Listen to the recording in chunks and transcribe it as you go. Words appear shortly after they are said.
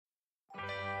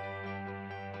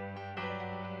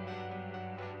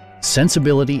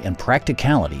Sensibility and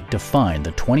practicality define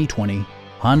the 2020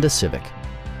 Honda Civic.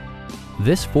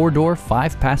 This four-door,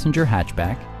 five-passenger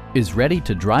hatchback is ready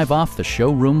to drive off the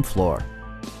showroom floor.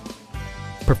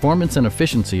 Performance and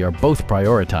efficiency are both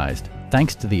prioritized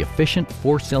thanks to the efficient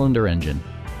four-cylinder engine.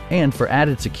 And for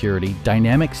added security,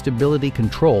 dynamic stability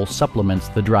control supplements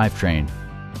the drivetrain.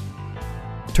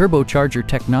 Turbocharger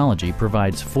technology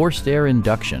provides forced air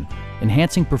induction,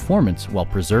 enhancing performance while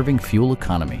preserving fuel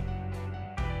economy.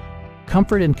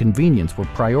 Comfort and convenience were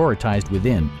prioritized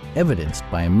within, evidenced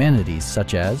by amenities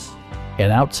such as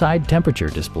an outside temperature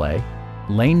display,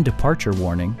 lane departure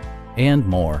warning, and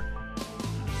more.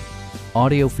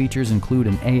 Audio features include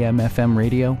an AM/FM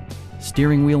radio,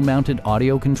 steering wheel mounted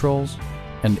audio controls,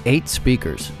 and 8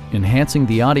 speakers, enhancing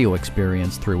the audio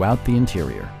experience throughout the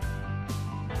interior.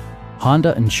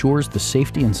 Honda ensures the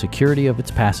safety and security of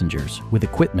its passengers with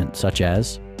equipment such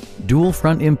as dual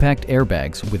front impact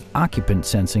airbags with occupant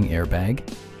sensing airbag,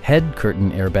 head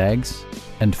curtain airbags,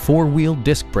 and 4-wheel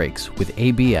disc brakes with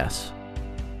ABS.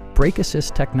 Brake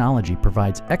assist technology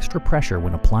provides extra pressure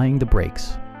when applying the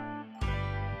brakes.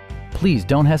 Please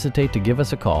don't hesitate to give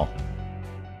us a call.